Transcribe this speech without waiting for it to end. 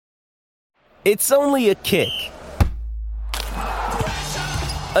It's only a kick,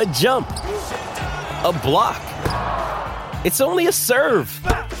 a jump, a block. It's only a serve.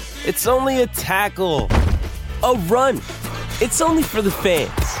 It's only a tackle, a run. It's only for the fans.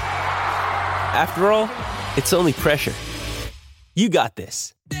 After all, it's only pressure. You got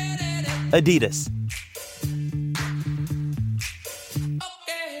this. Adidas.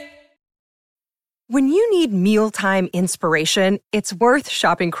 When you need mealtime inspiration, it's worth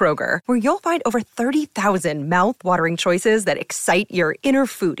shopping Kroger, where you'll find over 30,000 mouth-watering choices that excite your inner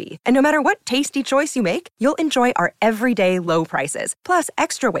foodie. And no matter what tasty choice you make, you'll enjoy our everyday low prices, plus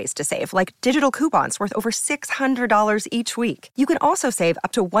extra ways to save, like digital coupons worth over $600 each week. You can also save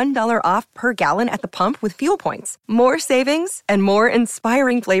up to $1 off per gallon at the pump with fuel points. More savings and more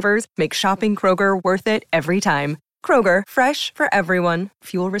inspiring flavors make shopping Kroger worth it every time. Kroger, fresh for everyone.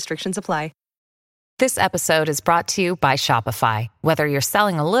 Fuel restrictions apply. This episode is brought to you by Shopify. Whether you're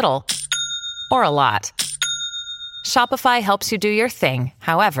selling a little or a lot, Shopify helps you do your thing,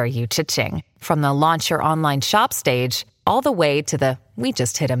 however you cha-ching. From the launch your online shop stage, all the way to the we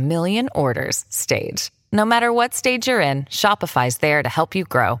just hit 1 million orders stage. No matter what stage you're in, Shopify's there to help you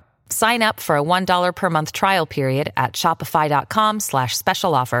grow. Sign up for a $1 per month trial period at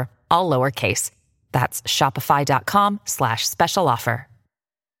shopify.com/special offer, all lowercase. That's shopify.com/special offer.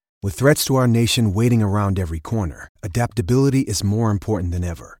 With threats to our nation waiting around every corner, adaptability is more important than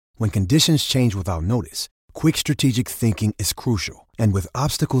ever. When conditions change without notice, quick strategic thinking is crucial. And with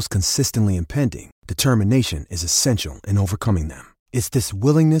obstacles consistently impending, determination is essential in overcoming them. It's this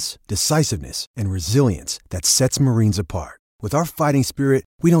willingness, decisiveness, and resilience that sets Marines apart. With our fighting spirit,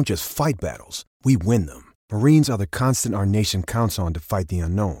 we don't just fight battles, we win them. Marines are the constant our nation counts on to fight the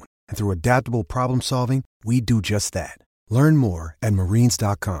unknown. And through adaptable problem solving, we do just that. Learn more at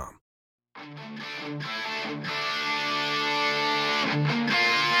marines.com.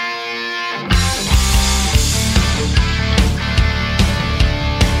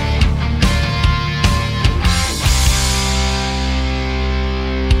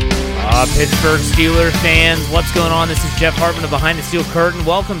 Pittsburgh Steelers fans, what's going on? This is Jeff Hartman of Behind the Steel Curtain.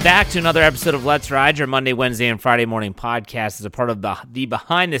 Welcome back to another episode of Let's Ride, your Monday, Wednesday, and Friday morning podcast as a part of the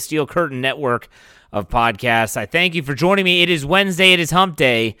Behind the Steel Curtain network of podcasts. I thank you for joining me. It is Wednesday. It is hump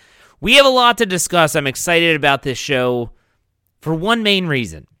day. We have a lot to discuss. I'm excited about this show for one main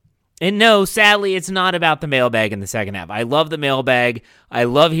reason. And no, sadly, it's not about the mailbag in the second half. I love the mailbag. I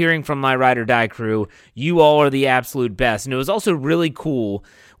love hearing from my Ride or Die crew. You all are the absolute best. And it was also really cool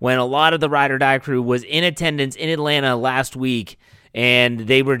when a lot of the Ride or Die crew was in attendance in Atlanta last week, and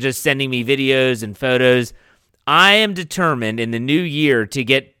they were just sending me videos and photos. I am determined in the new year to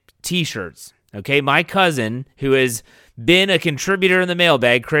get t-shirts. Okay, my cousin, who has been a contributor in the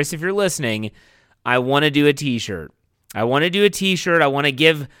mailbag, Chris, if you're listening, I want to do a t-shirt. I want to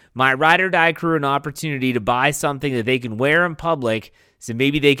give my Ride or Die crew an opportunity to buy something that they can wear in public so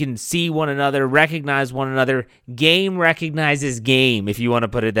maybe they can see one another, recognize one another. Game recognizes game, if you want to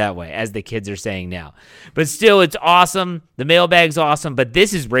put it that way, as the kids are saying now. But still, it's awesome. The mailbag's awesome, but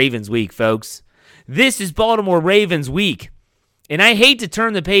this is Ravens week, folks. This is Baltimore Ravens week. And I hate to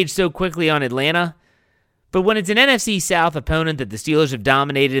turn the page so quickly on Atlanta, but when it's an NFC South opponent that the Steelers have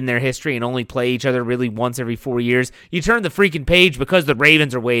dominated in their history and only play each other really once every 4 years, you turn the freaking page because the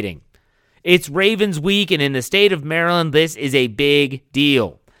Ravens are waiting. It's Ravens week, and in the state of Maryland, this is a big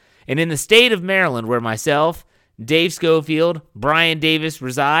deal. And in the state of Maryland, where myself, Dave Schofield, Brian Davis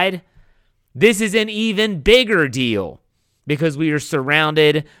reside, this is an even bigger deal because we are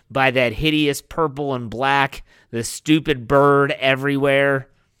surrounded by that hideous purple and black, the stupid bird everywhere.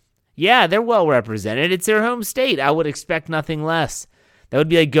 Yeah, they're well represented. It's their home state. I would expect nothing less. That would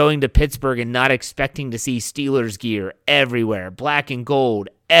be like going to Pittsburgh and not expecting to see Steelers gear everywhere, black and gold,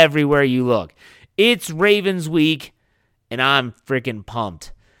 everywhere you look. It's Ravens week, and I'm freaking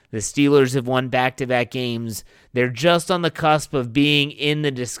pumped. The Steelers have won back-to-back games. They're just on the cusp of being in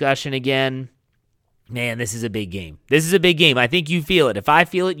the discussion again. Man, this is a big game. This is a big game. I think you feel it. If I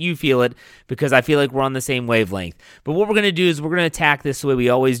feel it, you feel it, because I feel like we're on the same wavelength. But what we're going to do is we're going to attack this the way we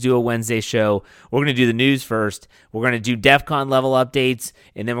always do a Wednesday show. We're going to do the news first. We're going to do DEF CON level updates,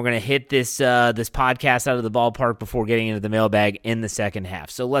 and then we're going to hit this podcast out of the ballpark before getting into the mailbag in the second half.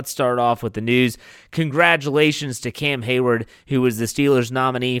 So let's start off with the news. Congratulations to Cam Hayward, who was the Steelers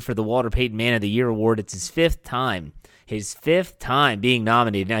nominee for the Walter Payton Man of the Year award. It's his fifth time being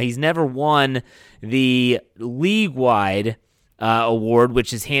nominated. Now, he's never won the league-wide award,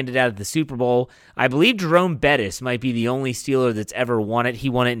 which is handed out at the Super Bowl. I believe Jerome Bettis might be the only Steeler that's ever won it. He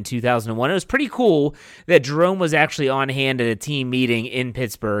won it in 2001. It was pretty cool that Jerome was actually on hand at a team meeting in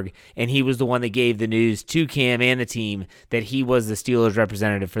Pittsburgh, and he was the one that gave the news to Cam and the team that he was the Steelers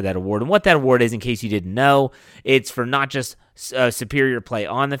representative for that award. And what that award is, in case you didn't know, it's for not just superior play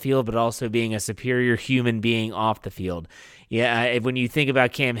on the field, but also being a superior human being off the field. Yeah, when you think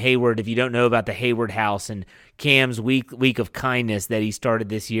about Cam Hayward, if you don't know about the Hayward House and Cam's week of kindness that he started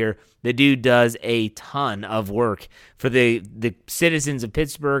this year, the dude does a ton of work for the citizens of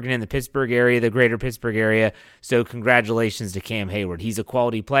Pittsburgh and in the Pittsburgh area, the greater Pittsburgh area. So congratulations to Cam Hayward. He's a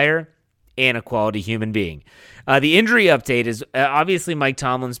quality player and a quality human being. The injury update is obviously Mike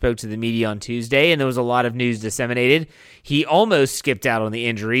Tomlin spoke to the media on Tuesday, and there was a lot of news disseminated. He almost skipped out on the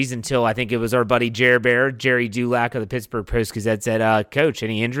injuries until I think it was our buddy Jerry Dulac of the Pittsburgh Post-Gazette said, Coach,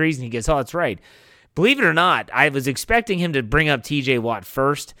 any injuries? And he goes, oh, that's right. Believe it or not, I was expecting him to bring up TJ Watt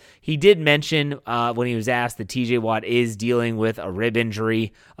first. He did mention when he was asked that TJ Watt is dealing with a rib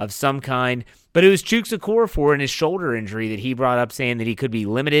injury of some kind, but it was Chuks Okorafor and his shoulder injury that he brought up, saying that he could be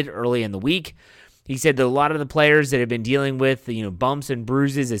limited early in the week. He said that a lot of the players that have been dealing with bumps and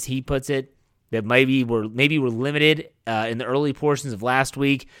bruises, as he puts it, that maybe were limited in the early portions of last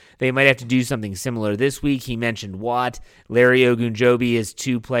week, they might have to do something similar this week. He mentioned Watt, Larry Ogunjobi as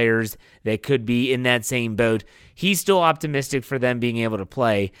two players that could be in that same boat. He's still optimistic for them being able to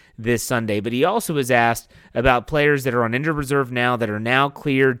play this Sunday, but he also was asked about players that are on injured reserve now that are now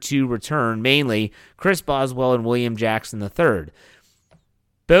cleared to return, mainly Chris Boswell and William Jackson III.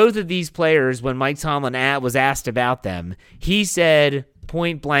 Both of these players, when Mike Tomlin was asked about them, he said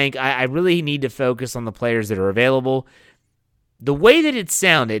point blank, I really need to focus on the players that are available. The way that it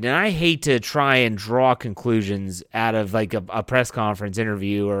sounded, and I hate to try and draw conclusions out of like a press conference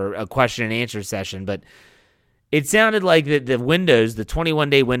interview or a question and answer session, but it sounded like the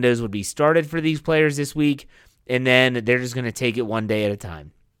 21-day windows would be started for these players this week, and then they're just going to take it one day at a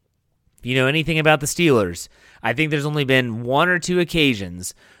time. If you know anything about the Steelers, I think there's only been one or two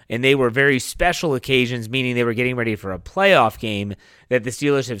occasions, and they were very special occasions, meaning they were getting ready for a playoff game, that the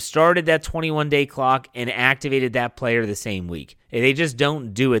Steelers have started that 21-day clock and activated that player the same week. They just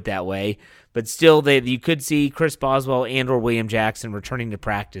don't do it that way, but still, you could see Chris Boswell and or William Jackson returning to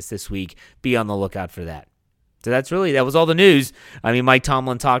practice this week. Be on the lookout for that. So that was all the news. I mean, Mike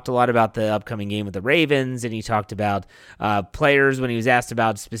Tomlin talked a lot about the upcoming game with the Ravens, and he talked about players when he was asked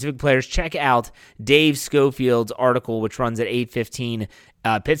about specific players. Check out Dave Schofield's article, which runs at 8:15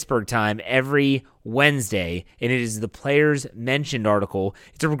 Pittsburgh time every Wednesday, and it is the Players Mentioned article.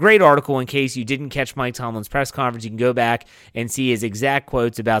 It's a great article in case you didn't catch Mike Tomlin's press conference. You can go back and see his exact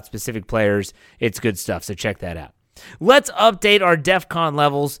quotes about specific players. It's good stuff, so check that out. Let's update our DEFCON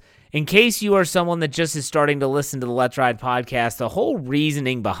levels. In case you are someone that just is starting to listen to the Let's Ride podcast, the whole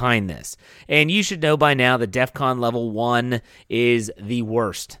reasoning behind this, and you should know by now that DEFCON Level 1 is the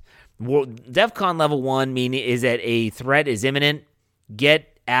worst. DEFCON Level 1 is that a threat is imminent,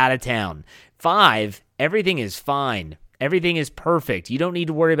 get out of town. 5, everything is fine. Everything is perfect. You don't need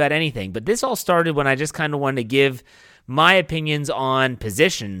to worry about anything. But this all started when I just kind of wanted to give my opinions on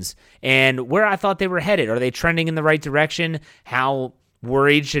positions and where I thought they were headed. Are they trending in the right direction? How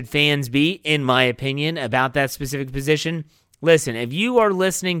worried should fans be, in my opinion, about that specific position? Listen, if you are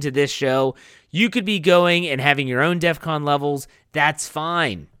listening to this show, you could be going and having your own DEFCON levels. That's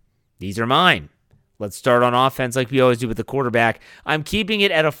fine. These are mine. Let's start on offense like we always do with the quarterback. I'm keeping it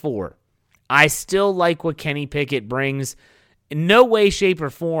at a 4. I still like what Kenny Pickett brings. In no way, shape,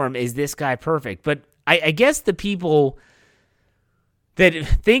 or form is this guy perfect, but I guess the people that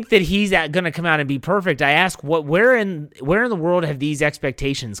think that he's going to come out and be perfect, I ask, where in the world have these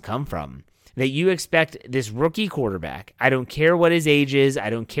expectations come from? That you expect this rookie quarterback, I don't care what his age is, I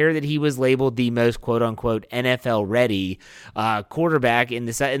don't care that he was labeled the most quote-unquote NFL-ready quarterback in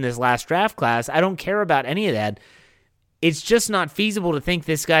this last draft class, I don't care about any of that. It's just not feasible to think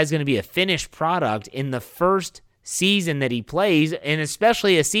this guy's going to be a finished product in the first season that he plays, and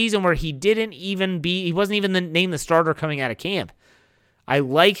especially a season where he wasn't even named the starter coming out of camp. I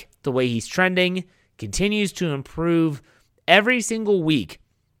like the way he's trending, continues to improve every single week.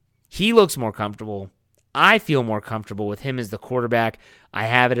 He looks more comfortable. I feel more comfortable with him as the quarterback. I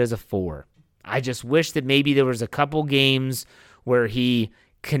have it as a 4. I just wish that maybe there was a couple games where he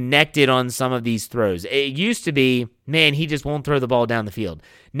connected on some of these throws. It used to be, man, he just won't throw the ball down the field.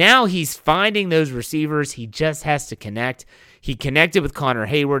 Now he's finding those receivers. He just has to connect. He connected with Connor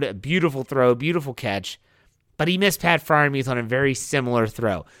Hayward, a beautiful throw, beautiful catch, but he missed Pat Freiermuth on a very similar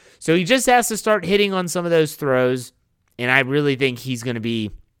throw. So he just has to start hitting on some of those throws, and I really think he's going to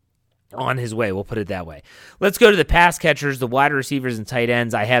be on his way. We'll put it that way. Let's go to the pass catchers, the wide receivers and tight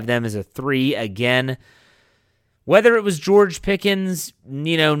ends. I have them as a 3 again. Whether it was George Pickens,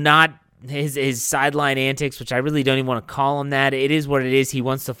 not his sideline antics, which I really don't even want to call him that. It is what it is. He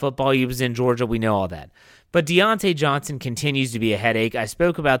wants the football. He was in Georgia. We know all that. But Deontay Johnson continues to be a headache. I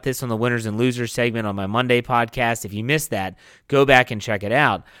spoke about this on the Winners and Losers segment on my Monday podcast. If you missed that, go back and check it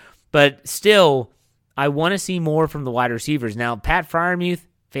out. But still, I want to see more from the wide receivers. Now, Pat Freiermuth,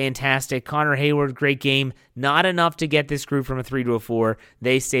 fantastic. Connor Hayward, great game. Not enough to get this group from a 3 to a 4.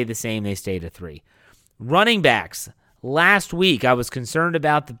 They stay the same. They stay to 3. Running backs. Last week, I was concerned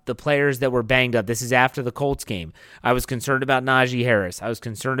about the players that were banged up. This is after the Colts game. I was concerned about Najee Harris. I was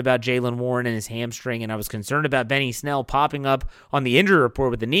concerned about Jaylen Warren and his hamstring, and I was concerned about Benny Snell popping up on the injury report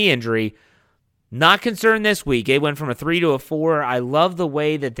with a knee injury. Not concerned this week. It went from a 3 to a 4. I love the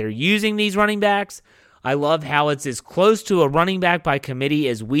way that they're using these running backs. I love how it's as close to a running back by committee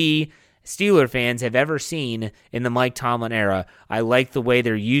as we Steeler fans have ever seen in the Mike Tomlin era. I like the way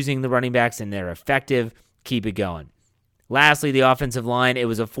they're using the running backs, and they're effective. Keep it going. Lastly, the offensive line, it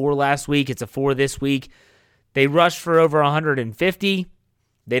was a 4 last week. It's a 4 this week. They rushed for over 150.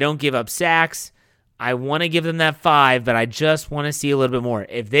 They don't give up sacks. I want to give them that 5, but I just want to see a little bit more.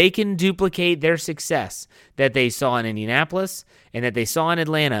 If they can duplicate their success that they saw in Indianapolis and that they saw in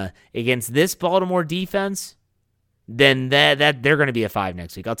Atlanta against this Baltimore defense, then that they're going to be a 5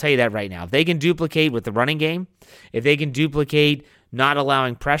 next week. I'll tell you that right now. If they can duplicate with the running game, if they can duplicate not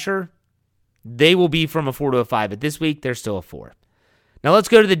allowing pressure, they will be from a 4 to a 5, but this week they're still a 4. Now let's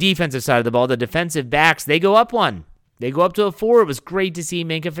go to the defensive side of the ball. The defensive backs, they go up 1. They go up to a 4. It was great to see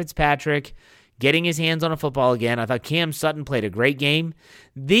Minkah Fitzpatrick getting his hands on a football again. I thought Cam Sutton played a great game.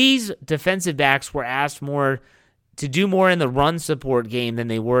 These defensive backs were asked to do more in the run support game than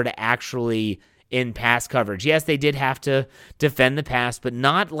they were to actually in pass coverage. Yes, they did have to defend the pass, but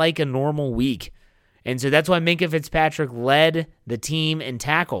not like a normal week. And so that's why Minkah Fitzpatrick led the team in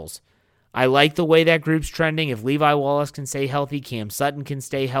tackles. I like the way that group's trending. If Levi Wallace can stay healthy, Cam Sutton can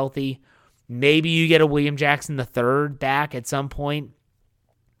stay healthy. Maybe you get a William Jackson III back at some point.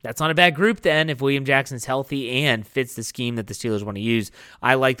 That's not a bad group then if William Jackson's healthy and fits the scheme that the Steelers want to use.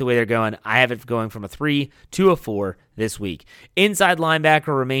 I like the way they're going. I have it going from a 3 to a 4 this week. Inside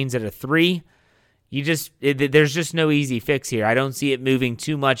linebacker remains at a 3. There's just no easy fix here. I don't see it moving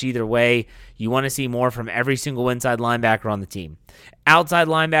too much either way. You want to see more from every single inside linebacker on the team. Outside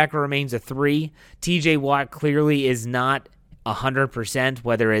linebacker remains a 3. TJ Watt clearly is not 100%,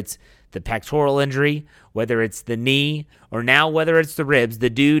 whether it's the pectoral injury, whether it's the knee, or now whether it's the ribs. The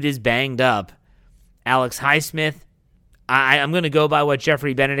dude is banged up. Alex Highsmith, I'm going to go by what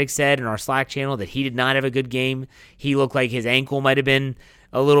Jeffrey Benedict said in our Slack channel, that he did not have a good game. He looked like his ankle might have been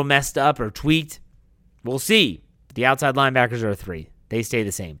a little messed up or tweaked. We'll see. The outside linebackers are a 3. They stay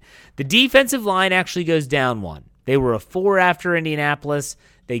the same. The defensive line actually goes down 1. They were a 4 after Indianapolis.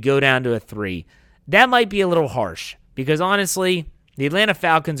 They go down to a 3. That might be a little harsh because, honestly, the Atlanta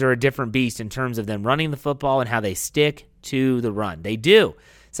Falcons are a different beast in terms of them running the football and how they stick to the run. They do.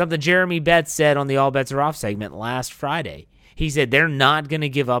 Something Jeremy Betts said on the All Bets Are Off segment last Friday. He said they're not going to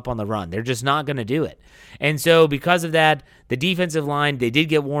give up on the run. They're just not going to do it. And so because of that, the defensive line, they did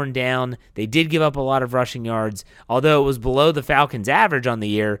get worn down. They did give up a lot of rushing yards. Although it was below the Falcons' average on the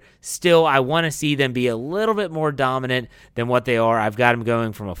year, still I want to see them be a little bit more dominant than what they are. I've got them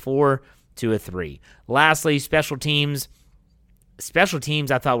going from a 4 to a 3. Lastly, special teams. Special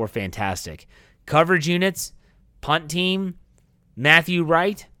teams I thought were fantastic. Coverage units, punt team, Matthew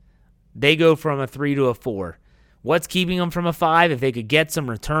Wright, they go from a 3 to a 4. What's keeping them from a 5? If they could get some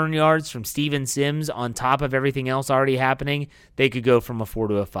return yards from Steven Sims on top of everything else already happening, they could go from a 4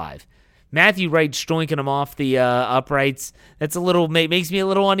 to a 5. Matthew Wright stoinking them off the uprights, that's makes me a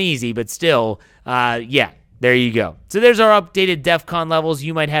little uneasy, but still, yeah, there you go. So there's our updated DEFCON levels.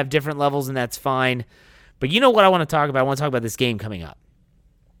 You might have different levels, and that's fine. But you know what I want to talk about? I want to talk about this game coming up.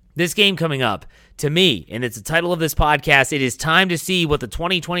 This game coming up, to me, and it's the title of this podcast, it is time to see what the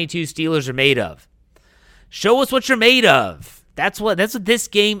 2022 Steelers are made of. Show us what you're made of. That's what this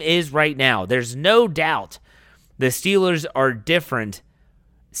game is right now. There's no doubt the Steelers are different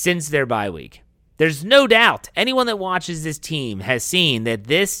since their bye week. There's no doubt. Anyone that watches this team has seen that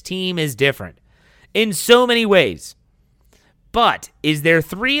this team is different in so many ways. But is their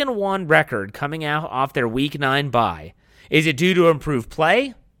 3-1 record coming out off their Week 9 bye, is it due to improved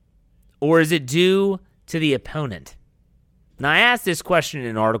play or is it due to the opponent? Now, I asked this question in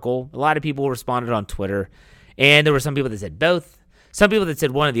an article. A lot of people responded on Twitter, and there were some people that said both, some people that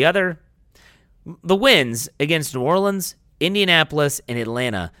said one or the other. The wins against New Orleans, Indianapolis, and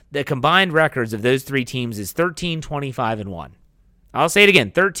Atlanta, the combined records of those 3 teams is 13-25-1. I'll say it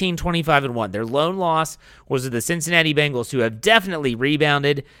again, 13-25-1. Their lone loss was to the Cincinnati Bengals, who have definitely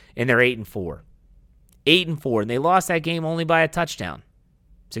rebounded, and they're 8-4. 8-4, and they lost that game only by a touchdown.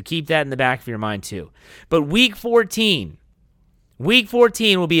 So keep that in the back of your mind too. But Week 14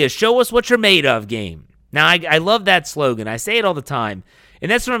 will be a show us what you're made of game. Now, I love that slogan. I say it all the time, and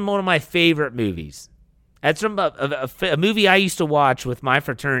that's from one of my favorite movies. That's from a movie I used to watch with my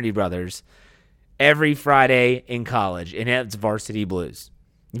fraternity brothers every Friday in college, and it's Varsity Blues.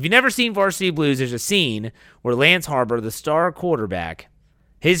 If you've never seen Varsity Blues, there's a scene where Lance Harbor, the star quarterback,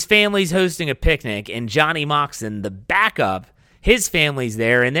 his family's hosting a picnic, and Johnny Moxon, the backup, his family's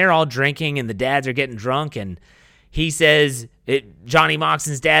there, and they're all drinking, and the dads are getting drunk, and he says, Johnny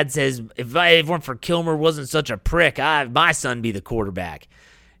Moxon's dad says, if it weren't for Kilmer wasn't such a prick, my son be the quarterback.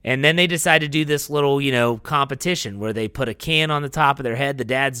 And then they decide to do this little, competition where they put a can on the top of their head, the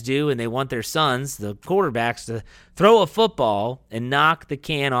dads do, and they want their sons, the quarterbacks, to throw a football and knock the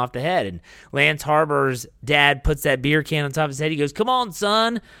can off the head. And Lance Harbor's dad puts that beer can on top of his head. He goes, "Come on,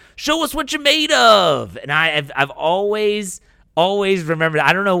 son, show us what you're made of." And I've always remembered,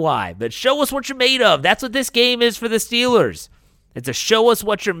 I don't know why, but show us what you're made of. That's what this game is for the Steelers. It's a show us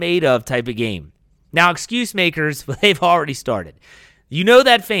what you're made of type of game. Now, excuse makers, they've already started. You know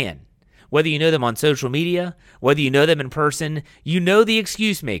that fan, whether you know them on social media, whether you know them in person, you know the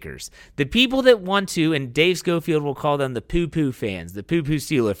excuse makers. The people that want to, and Dave Schofield will call them the poo-poo fans, the poo-poo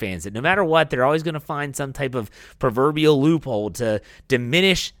Steeler fans, that no matter what, they're always going to find some type of proverbial loophole to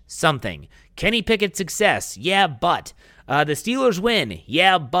diminish something. Kenny Pickett's success, yeah, but. The Steelers win,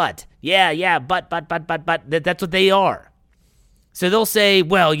 yeah, but. Yeah, but. That's what they are. So they'll say,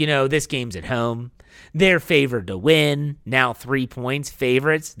 well, this game's at home. They're favored to win. Now 3 points,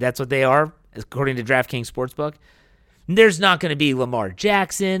 favorites. That's what they are, according to DraftKings Sportsbook. There's not going to be Lamar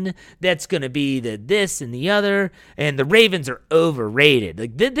Jackson. That's going to be the this and the other. And the Ravens are overrated.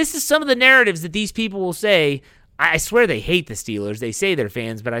 Like this is some of the narratives that these people will say. I swear they hate the Steelers. They say they're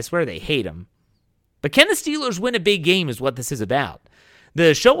fans, but I swear they hate them. But can the Steelers win a big game is what this is about.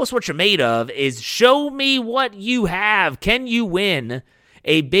 The show us what you're made of is show me what you have. Can you win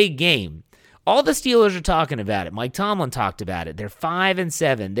a big game? All the Steelers are talking about it. Mike Tomlin talked about it. They're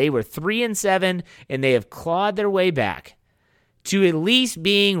 5-7. They were 3-7, and they have clawed their way back to at least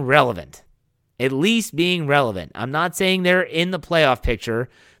being relevant. At least being relevant. I'm not saying they're in the playoff picture,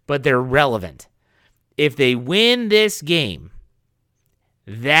 but they're relevant. If they win this game,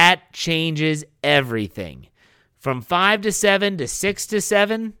 that changes everything. From 5-7 to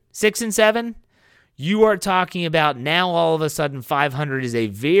 6-7, 6-7, you are talking about now all of a sudden 500 is a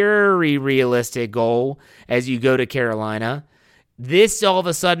very realistic goal as you go to Carolina. This all of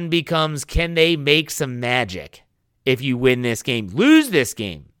a sudden becomes, can they make some magic if you win this game? Lose this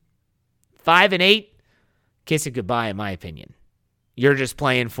game. 5-8, kiss it goodbye in my opinion. You're just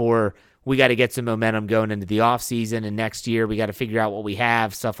playing for, we got to get some momentum going into the offseason, and next year we got to figure out what we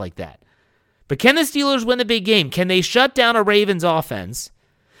have, stuff like that. But can the Steelers win the big game? Can they shut down a Ravens offense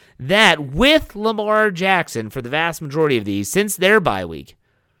that with Lamar Jackson for the vast majority of these, since their bye week,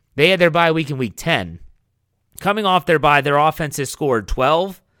 they had their bye week in week 10. Coming off their bye, their offense has scored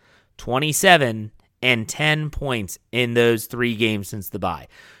 12, 27, and 10 points in those 3 games since the bye.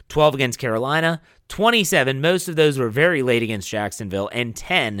 12 against Carolina, 27, most of those were very late against Jacksonville, and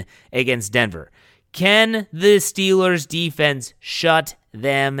 10 against Denver. Can the Steelers defense shut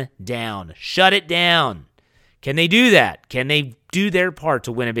them down? Shut it down. Can they do that? Can they do their part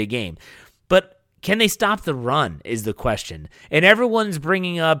to win a big game? But can they stop the run is the question. And everyone's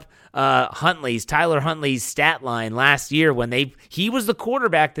bringing up Tyler Huntley's stat line last year when he was the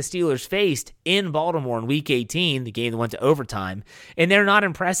quarterback the Steelers faced in Baltimore in Week 18, the game that went to overtime, and they're not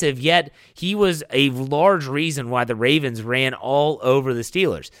impressive, yet he was a large reason why the Ravens ran all over the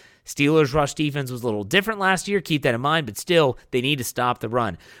Steelers. Steelers' rush defense was a little different last year, keep that in mind, but still, they need to stop the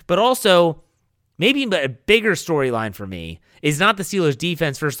run. But also, maybe a bigger storyline for me is not the Steelers'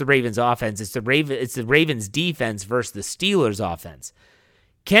 defense versus the Ravens' offense. It's the Ravens' defense versus the Steelers' offense.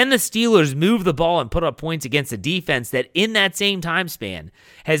 Can the Steelers move the ball and put up points against a defense that in that same time span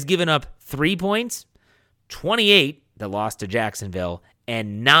has given up 3 points, 28 that lost to Jacksonville,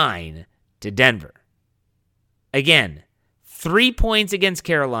 and 9 to Denver? Again, 3 points against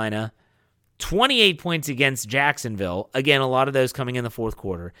Carolina, 28 points against Jacksonville. Again, a lot of those coming in the fourth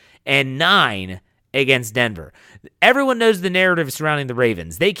quarter, and 9 against Denver. Everyone knows the narrative surrounding the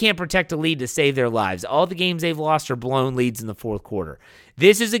Ravens. They can't protect a lead to save their lives. All the games they've lost are blown leads in the fourth quarter.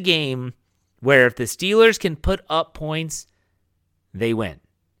 This is a game where if the Steelers can put up points, they win.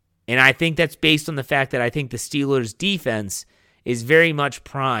 And I think that's based on the fact that I think the Steelers' defense is very much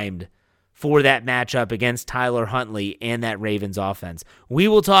primed for that matchup against Tyler Huntley and that Ravens offense. We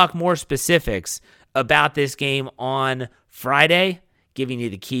will talk more specifics about this game on Friday, giving you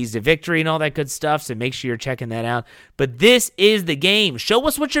the keys to victory and all that good stuff, so make sure you're checking that out. But this is the game. Show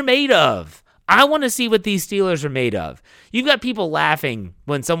us what you're made of. I want to see what these Steelers are made of. You've got people laughing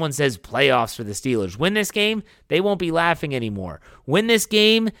when someone says playoffs for the Steelers. Win this game, they won't be laughing anymore. Win this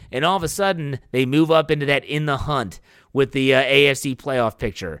game, and all of a sudden, they move up into that in the hunt with the AFC playoff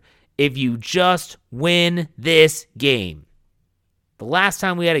picture. If you just win this game. The last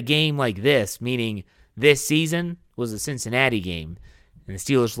time we had a game like this, meaning this season, was the Cincinnati game, and the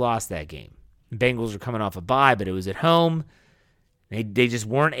Steelers lost that game. The Bengals are coming off a bye, but it was at home. They just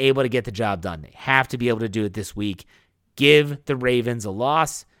weren't able to get the job done. They have to be able to do it this week. Give the Ravens a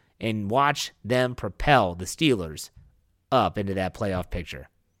loss and watch them propel the Steelers up into that playoff picture.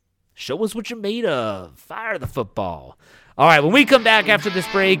 Show us what you're made of. Fire the football. All right, when we come back after this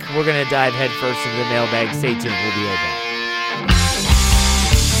break, we're going to dive headfirst into the mailbag. Stay tuned. We'll be right back.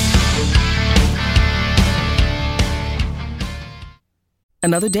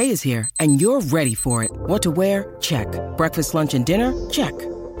 Another day is here, and you're ready for it. What to wear? Check. Breakfast, lunch, and dinner? Check.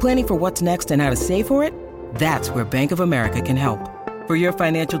 Planning for what's next and how to save for it? That's where Bank of America can help. For your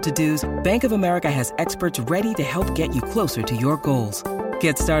financial to-dos, Bank of America has experts ready to help get you closer to your goals.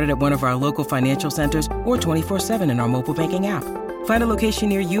 Get started at one of our local financial centers or 24/7 in our mobile banking app. Find a location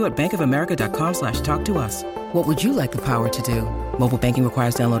near you at bankofamerica.com/talktous. What would you like the power to do? Mobile banking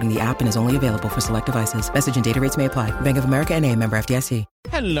requires downloading the app and is only available for select devices. Message and data rates may apply. Bank of America NA, member FDIC.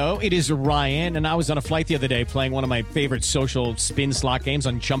 Hello, it is Ryan, and I was on a flight the other day playing one of my favorite social spin slot games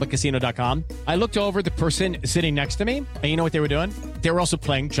on ChumbaCasino.com. I looked over at the person sitting next to me, and you know what they were doing? They were also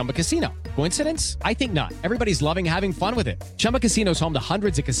playing Chumba Casino. Coincidence? I think not. Everybody's loving having fun with it. Chumba Casino is home to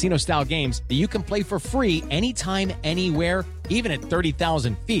hundreds of casino-style games that you can play for free anytime, anywhere, even at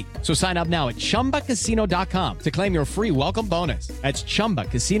 30,000 feet. So sign up now at ChumbaCasino.com to claim your free welcome bonus. That's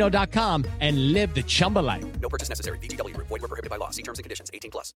ChumbaCasino.com and live the Chumba life. No purchase necessary. VGW. Void where prohibited by law. See terms and conditions.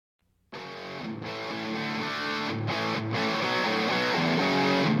 18+.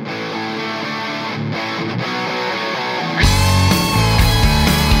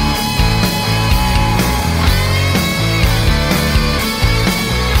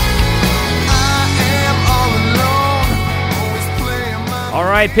 All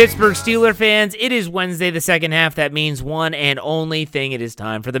right, Pittsburgh Steelers fans, it is Wednesday, the second half. That means one and only thing. It is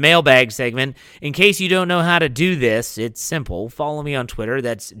time for the mailbag segment. In case you don't know how to do this, it's simple. Follow me on Twitter.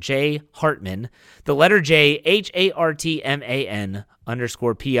 That's J Hartman, the letter J, HARTMAN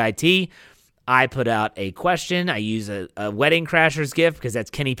 _PIT. I put out a question. I use a Wedding Crashers gift because that's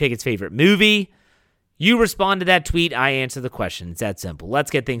Kenny Pickett's favorite movie. You respond to that tweet. I answer the question. It's that simple.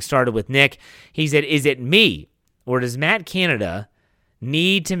 Let's get things started with Nick. He said, is it me or does Matt Canada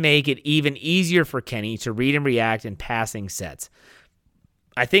need to make it even easier for Kenny to read and react in passing sets?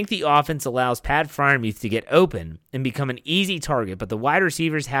 I think the offense allows Pat Freiermuth to get open and become an easy target, but the wide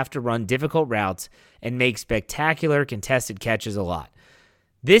receivers have to run difficult routes and make spectacular contested catches a lot.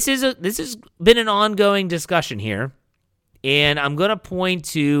 This has been an ongoing discussion here, and I'm going to point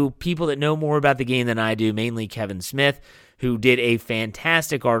to people that know more about the game than I do, mainly Kevin Smith, who did a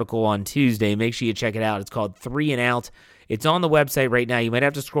fantastic article on Tuesday. Make sure you check it out. It's called 3 and Out. It's on the website right now. You might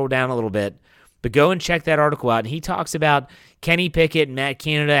have to scroll down a little bit, but go and check that article out. And he talks about Kenny Pickett and Matt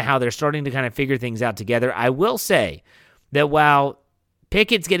Canada, how they're starting to kind of figure things out together. I will say that while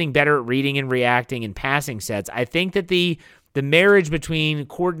Pickett's getting better at reading and reacting and passing sets, I think that the marriage between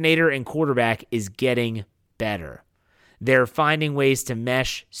coordinator and quarterback is getting better. They're finding ways to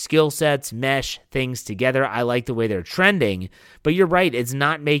mesh skill sets, mesh things together. I like the way they're trending, but you're right. It's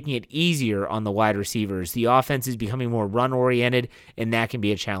not making it easier on the wide receivers. The offense is becoming more run-oriented, and that can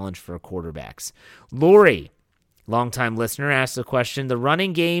be a challenge for quarterbacks. Lori, longtime listener, asks the question, the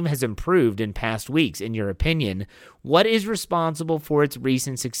running game has improved in past weeks. In your opinion, what is responsible for its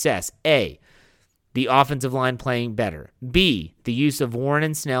recent success? A, the offensive line playing better. B, the use of Warren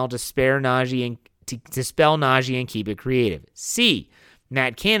and Snell to spell Najee and keep it creative. C,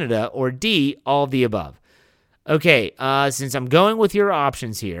 Matt Canada, or D, all of the above. Okay, since I'm going with your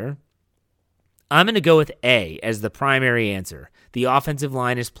options here, I'm going to go with A as the primary answer. The offensive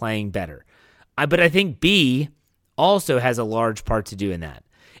line is playing better. But I think B also has a large part to do in that.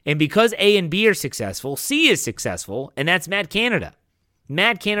 And because A and B are successful, C is successful, and that's Matt Canada.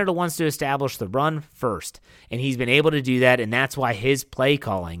 Matt Canada wants to establish the run first, and he's been able to do that, and that's why his play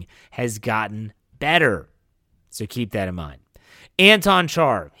calling has gotten better. So keep that in mind. Anton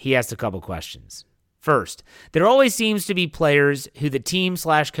Char, he asked a couple questions. First, there always seems to be players who the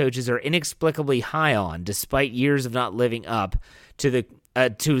team/coaches are inexplicably high on despite years of not living up to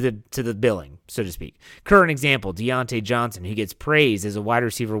to the billing, so to speak. Current example, Diontae Johnson, who gets praised as a wide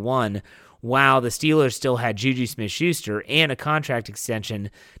receiver 1, while the Steelers still had Juju Smith-Schuster and a contract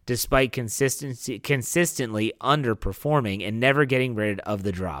extension despite consistently underperforming and never getting rid of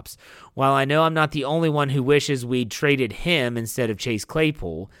the drops. While I know I'm not the only one who wishes we'd traded him instead of Chase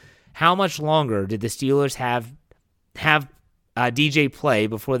Claypool, how much longer did the Steelers have DJ play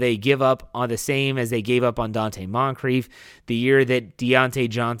before they give up on the same as they gave up on Dante Moncrief the year that Diontae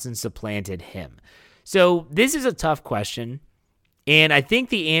Johnson supplanted him? So this is a tough question, and I think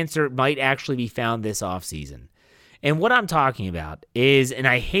the answer might actually be found this offseason. And what I'm talking about is, and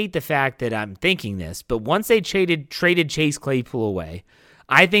I hate the fact that I'm thinking this, but once they traded Chase Claypool away,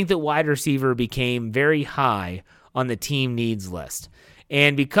 I think that wide receiver became very high on the team needs list.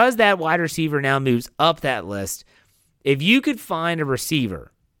 And because that wide receiver now moves up that list, if you could find a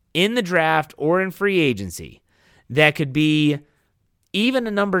receiver in the draft or in free agency that could be even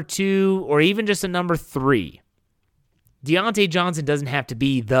a number 2 or even just a number 3, Diontae Johnson doesn't have to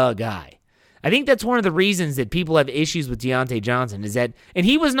be the guy. I think that's one of the reasons that people have issues with Diontae Johnson is that, and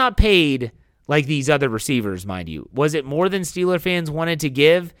he was not paid like these other receivers, mind you. Was it more than Steeler fans wanted to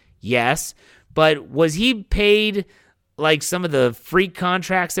give? Yes. But was he paid like some of the freak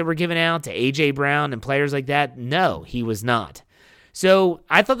contracts that were given out to A.J. Brown and players like that? No, he was not. So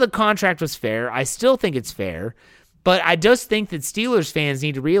I thought the contract was fair. I still think it's fair. But I just think that Steelers fans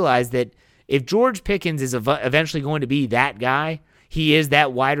need to realize that if George Pickens is eventually going to be that guy, he is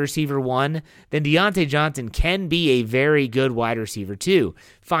that wide receiver 1, then Diontae Johnson can be a very good wide receiver 2.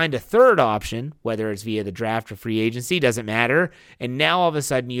 Find a third option, whether it's via the draft or free agency, doesn't matter. And now all of a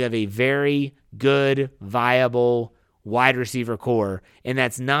sudden you have a very good, viable wide receiver core, and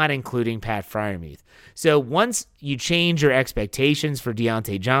that's not including Pat Freiermuth. So once you change your expectations for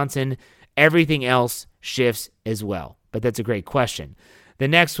Diontae Johnson, everything else shifts as well. But that's a great question. The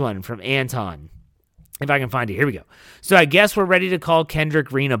next one from Anton. If I can find it. Here we go. So I guess we're ready to call Kendrick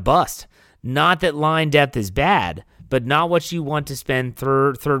Green a bust. Not that line depth is bad, but not what you want to spend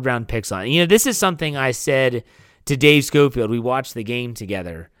third round picks on. You know, this is something I said to Dave Schofield. We watched the game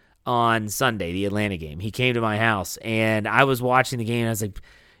together on Sunday, the Atlanta game. He came to my house, and I was watching the game, and I was like,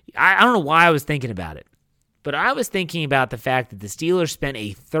 I don't know why I was thinking about it, but I was thinking about the fact that the Steelers spent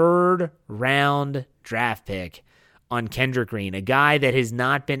a third-round draft pick on Kendrick Green, a guy that has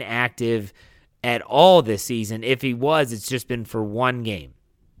not been active at all this season. If he was, it's just been for one game.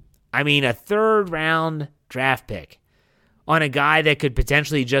 I mean, a third-round draft pick on a guy that could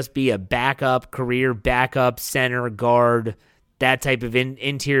potentially just be a backup, career backup, center, guard, that type of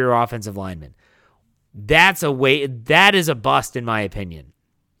interior offensive lineman. That is a bust in my opinion.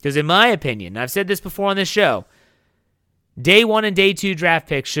 Because in my opinion, I've said this before on this show, day 1 and day 2 draft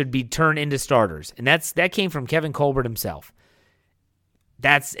picks should be turned into starters. And that came from Kevin Colbert himself.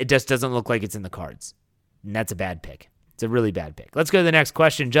 It just doesn't look like it's in the cards. And that's a bad pick. It's a really bad pick. Let's go to the next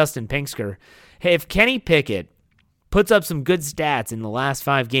question. Justin Pinksker. Hey, if Kenny Pickett puts up some good stats in the last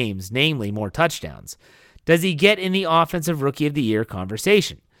 5 games, namely more touchdowns, does he get in the Offensive Rookie of the Year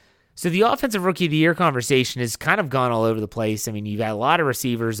conversation? So the Offensive Rookie of the Year conversation has kind of gone all over the place. I mean, you've got a lot of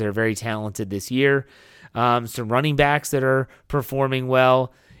receivers that are very talented this year, some running backs that are performing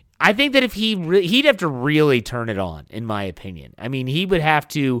well. I think that if he'd have to really turn it on, in my opinion. I mean, he would have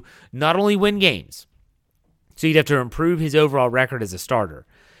to not only win games, so he'd have to improve his overall record as a starter.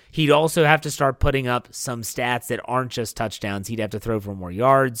 He'd also have to start putting up some stats that aren't just touchdowns. He'd have to throw for more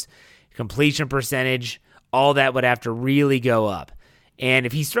yards, completion percentage, all that would have to really go up. And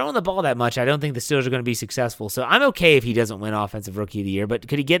if he's throwing the ball that much, I don't think the Steelers are going to be successful. So I'm okay if he doesn't win Offensive Rookie of the Year, but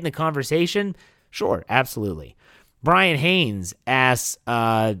could he get in the conversation? Sure, absolutely. Brian Haynes asks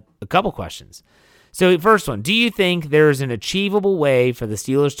a couple questions. So first one, do you think there is an achievable way for the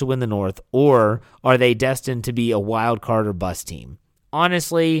Steelers to win the North, or are they destined to be a wild card or bust team?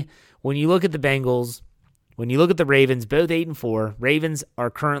 Honestly, when you look at the Bengals, when you look at the Ravens, both 8-4, Ravens are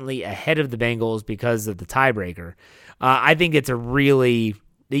currently ahead of the Bengals because of the tiebreaker. I think it's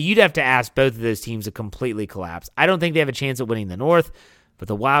you'd have to ask both of those teams to completely collapse. I don't think they have a chance at winning the North, but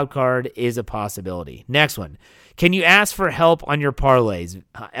the wild card is a possibility. Next one. Can you ask for help on your parlays?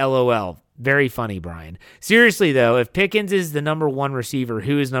 LOL. Very funny, Brian. Seriously, though, if Pickens is the number 1 receiver,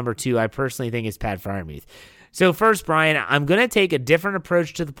 who is number 2? I personally think it's Pat Freiermuth. So first, Brian, I'm going to take a different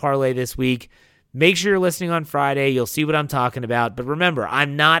approach to the parlay this week. Make sure you're listening on Friday. You'll see what I'm talking about. But remember,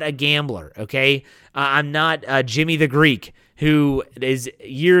 I'm not a gambler, okay? I'm not Jimmy the Greek, who is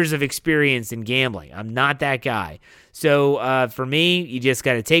years of experience in gambling. I'm not that guy. So for me, you just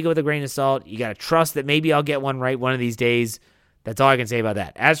got to take it with a grain of salt. You got to trust that maybe I'll get one right one of these days. That's all I can say about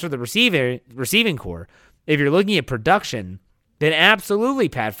that. As for the receiving core, if you're looking at production, then absolutely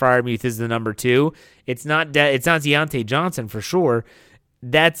Pat Freiermuth is the number 2. It's not Deontay Johnson for sure.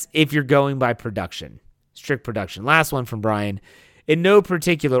 That's if you're going by production, strict production. Last one from Brian. In no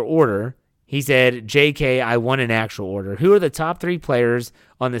particular order, he said, JK, I want an actual order. Who are the top 3 players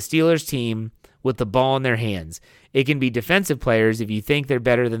on the Steelers team with the ball in their hands? It can be defensive players if you think they're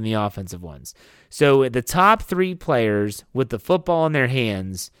better than the offensive ones. So the top 3 players with the football in their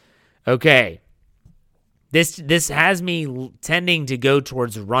hands, okay, this has me tending to go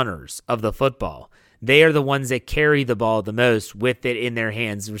towards runners of the football. They are the ones that carry the ball the most with it in their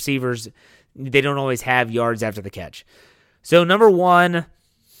hands. Receivers, they don't always have yards after the catch. So number 1,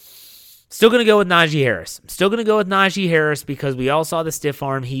 still going to go with Najee Harris. Because we all saw the stiff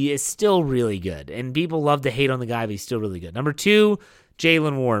arm. He is still really good. And people love to hate on the guy, but he's still really good. Number 2,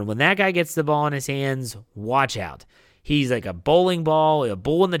 Jaylen Warren. When that guy gets the ball in his hands, watch out. He's like a bowling ball, a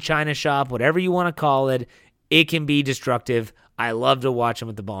bull in the china shop, whatever you want to call it. It can be destructive. I love to watch him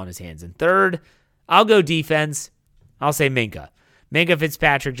with the ball in his hands. And third, I'll go defense. I'll say Minkah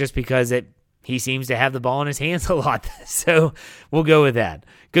Fitzpatrick, just because he seems to have the ball in his hands a lot. So we'll go with that.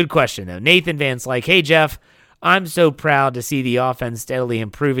 Good question, though. Nathan Van Slyke. Hey, Jeff, I'm so proud to see the offense steadily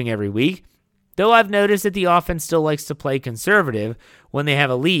improving every week, though I've noticed that the offense still likes to play conservative when they have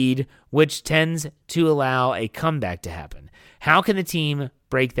a lead, which tends to allow a comeback to happen. How can the team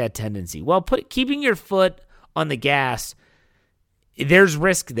break that tendency? Well, keeping your foot on the gas, there's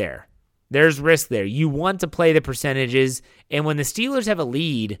risk there. You want to play the percentages, and when the Steelers have a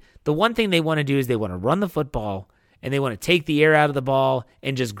lead, the one thing they want to do is they want to run the football, and they want to take the air out of the ball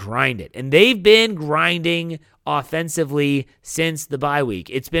and just grind it. And they've been grinding offensively since the bye week.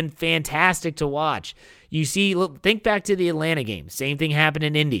 It's been fantastic to watch. You see, think back to the Atlanta game. Same thing happened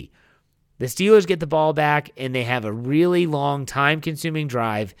in Indy. The Steelers get the ball back, and they have a really long, time-consuming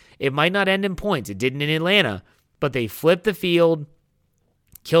drive. It might not end in points. It didn't in Atlanta, but they flipped the field,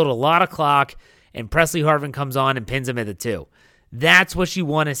 killed a lot of clock, and Presley Harvin comes on and pins him at the 2. That's what you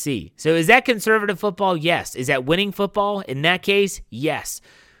want to see. So is that conservative football? Yes. Is that winning football? In that case, yes.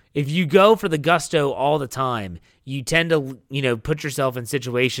 If you go for the gusto all the time, you tend to, put yourself in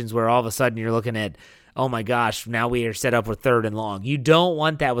situations where all of a sudden you're looking at, oh my gosh, now we are set up with 3rd and long. You don't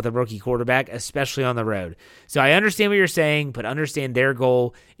want that with a rookie quarterback, especially on the road. So I understand what you're saying, but understand their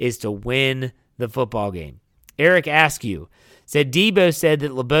goal is to win the football game. Eric Askew said Debo said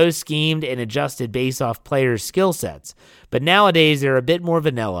that LeBeau schemed and adjusted based off players' skill sets, but nowadays they're a bit more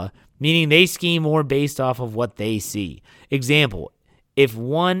vanilla, meaning they scheme more based off of what they see. Example, if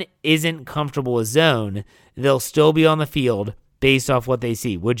one isn't comfortable with zone, they'll still be on the field based off what they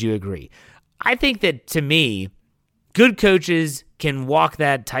see. Would you agree? I think that, to me, good coaches can walk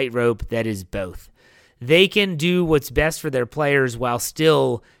that tightrope that is both. They can do what's best for their players while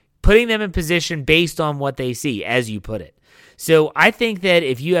still putting them in position based on what they see, as you put it. So I think that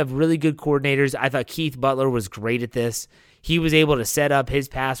if you have really good coordinators, I thought Keith Butler was great at this. He was able to set up his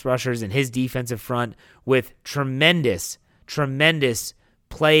pass rushers and his defensive front with tremendous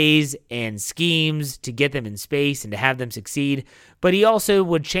plays and schemes to get them in space and to have them succeed. But he also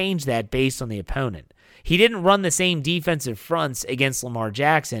would change that based on the opponent. He didn't run the same defensive fronts against Lamar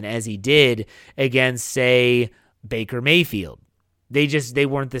Jackson as he did against, say, Baker Mayfield. They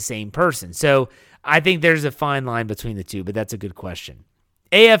weren't the same person. So I think there's a fine line between the two, but that's a good question.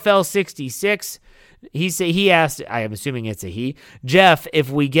 AFL 66, he asked, I am assuming it's a he, Jeff, if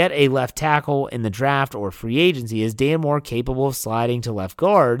we get a left tackle in the draft or free agency, is Dan Moore capable of sliding to left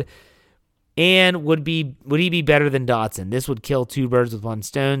guard? And would he be better than Dotson? This would kill 2 birds with 1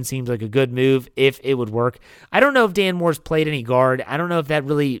 stone. Seems like a good move if it would work. I don't know if Dan Moore's played any guard. I don't know if that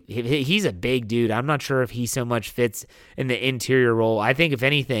really, he's a big dude. I'm not sure if he so much fits in the interior role. I think if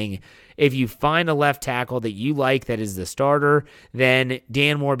anything, if you find a left tackle that you like that is the starter, then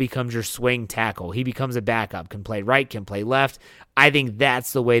Dan Moore becomes your swing tackle. He becomes a backup, can play right, can play left. I think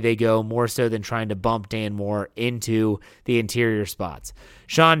that's the way they go, more so than trying to bump Dan Moore into the interior spots.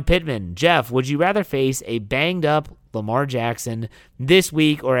 Sean Pittman, Jeff, would you rather face a banged-up Lamar Jackson this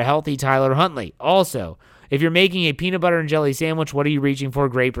week or a healthy Tyler Huntley? Also, if you're making a peanut butter and jelly sandwich, what are you reaching for,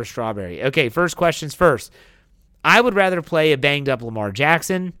 grape or strawberry? Okay, first questions first. I would rather play a banged-up Lamar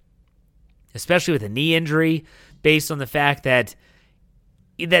Jackson, especially with a knee injury, based on the fact that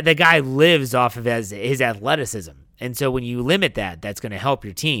the guy lives off of his athleticism. And so when you limit that, that's going to help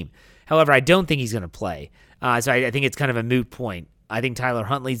your team. However, I don't think he's going to play. So I think it's kind of a moot point. I think Tyler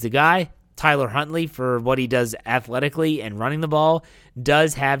Huntley's the guy. Tyler Huntley, for what he does athletically and running the ball,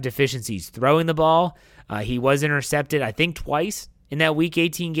 does have deficiencies throwing the ball. He was intercepted, I think, twice in that Week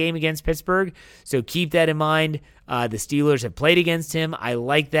 18 game against Pittsburgh, so keep that in mind. The Steelers have played against him. I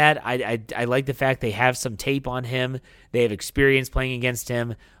like that. I like the fact they have some tape on him. They have experience playing against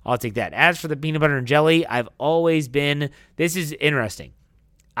him. I'll take that. As for the peanut butter and jelly, I've always been, this is interesting.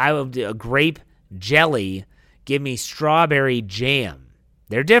 I will do a grape jelly. Give me strawberry jam.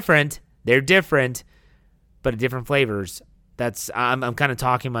 They're different, but different flavors. I'm kind of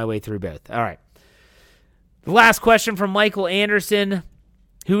talking my way through both. All right. The last question from Michael Anderson.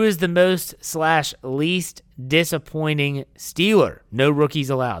 Who is the most/least disappointing Steeler? No rookies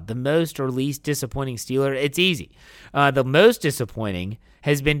allowed. The most or least disappointing Steeler? It's easy. The most disappointing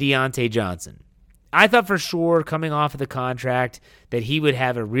has been Deontay Johnson. I thought for sure coming off of the contract that he would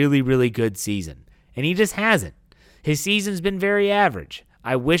have a really, really good season, and he just hasn't. His season's been very average.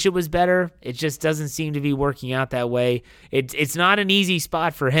 I wish it was better. It just doesn't seem to be working out that way. It's not an easy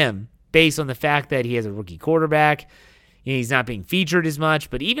spot for him based on the fact that he has a rookie quarterback. He's not being featured as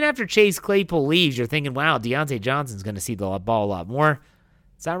much, but even after Chase Claypool leaves, you're thinking, wow, Deontay Johnson's going to see the ball a lot more.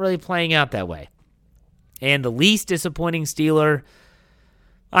 It's not really playing out that way. And the least disappointing Steeler,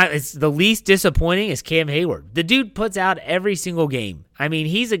 the least disappointing is Cam Hayward. The dude puts out every single game. I mean,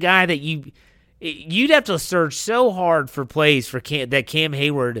 he's a guy that you'd have to search so hard for plays that Cam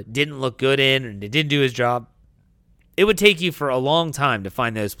Hayward didn't look good in and didn't do his job. It would take you for a long time to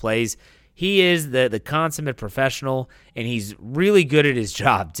find those plays. He is the consummate professional, and he's really good at his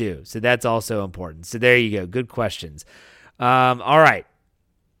job too. So that's also important. So there you go. Good questions. All right.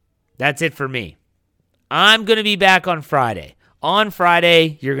 That's it for me. I'm going to be back on Friday. On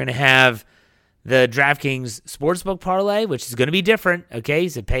Friday, you're going to have the DraftKings Sportsbook Parlay, which is going to be different, okay?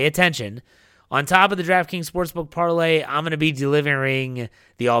 So pay attention. On top of the DraftKings Sportsbook Parlay, I'm going to be delivering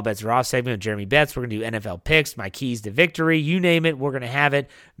the All Bets Are Off segment with Jeremy Betts. We're going to do NFL picks, my keys to victory, you name it, we're going to have it.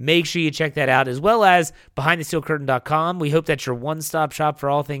 Make sure you check that out, as well as BehindTheSteelCurtain.com. We hope that's your one-stop shop for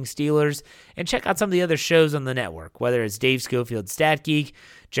all things Steelers. And check out some of the other shows on the network, whether it's Dave Schofield's Stat Geek.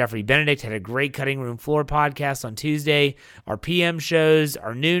 Jeffrey Benedict had a great Cutting Room Floor podcast on Tuesday. Our PM shows,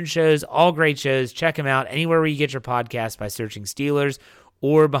 our noon shows, all great shows. Check them out anywhere where you get your podcast by searching Steelers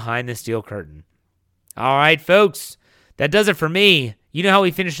or Behind the Steel Curtain. All right, folks, that does it for me. You know how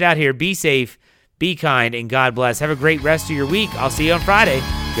we finish it out here. Be safe, be kind, and God bless. Have a great rest of your week. I'll see you on Friday.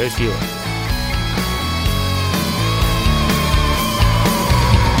 Go Steelers.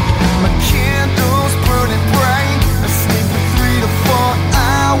 My candles burning bright. I sleep for 3 to 4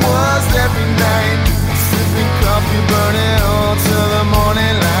 hours every night. Sipping coffee, burning all till the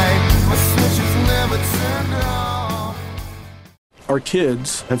morning light. My switch is never turned off. Our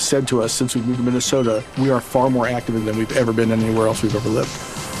kids have said to us since we moved to Minnesota, we are far more active than we've ever been anywhere else we've ever lived.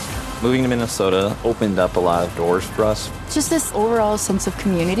 Moving to Minnesota opened up a lot of doors for us. Just this overall sense of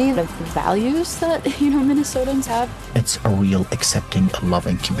community, the values that, Minnesotans have. It's a real accepting,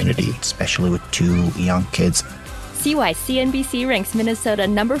 loving community, especially with 2 young kids. See why CNBC ranks Minnesota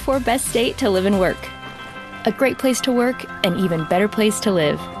number 4 best state to live and work. A great place to work, an even better place to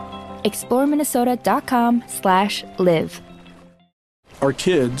live. ExploreMinnesota.com/live. Our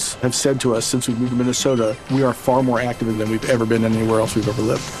kids have said to us since we moved to Minnesota, we are far more active than we've ever been anywhere else we've ever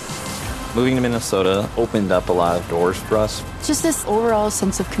lived. Moving to Minnesota opened up a lot of doors for us. Just this overall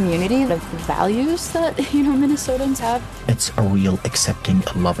sense of community, the values that, Minnesotans have. It's a real accepting,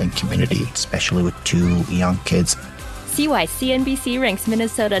 loving community, especially with 2 young kids. See why CNBC ranks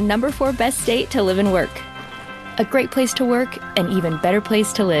Minnesota number 4 best state to live and work. A great place to work, an even better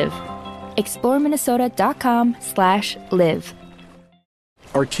place to live. ExploreMinnesota.com/live.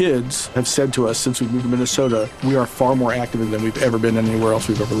 Our kids have said to us since we moved to Minnesota, we are far more active than we've ever been anywhere else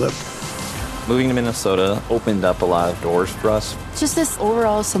we've ever lived. Moving to Minnesota opened up a lot of doors for us. Just this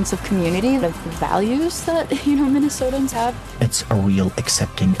overall sense of community, the values that, Minnesotans have. It's a real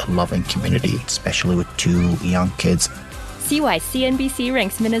accepting, loving community, especially with 2 young kids. See why CNBC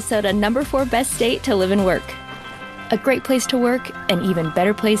ranks Minnesota number 4 best state to live and work. A great place to work, an even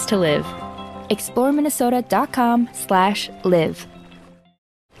better place to live. ExploreMinnesota.com/live.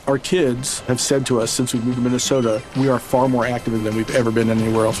 Our kids have said to us since we moved to Minnesota, we are far more active than we've ever been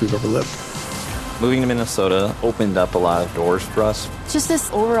anywhere else we've ever lived. Moving to Minnesota opened up a lot of doors for us. Just this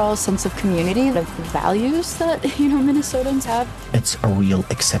overall sense of community, the values that, Minnesotans have. It's a real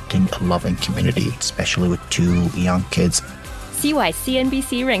accepting, loving community, especially with 2 young kids. See why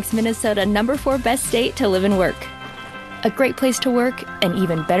CNBC ranks Minnesota number 4 best state to live and work. A great place to work, an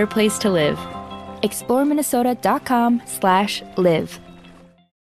even better place to live. ExploreMinnesota.com/live.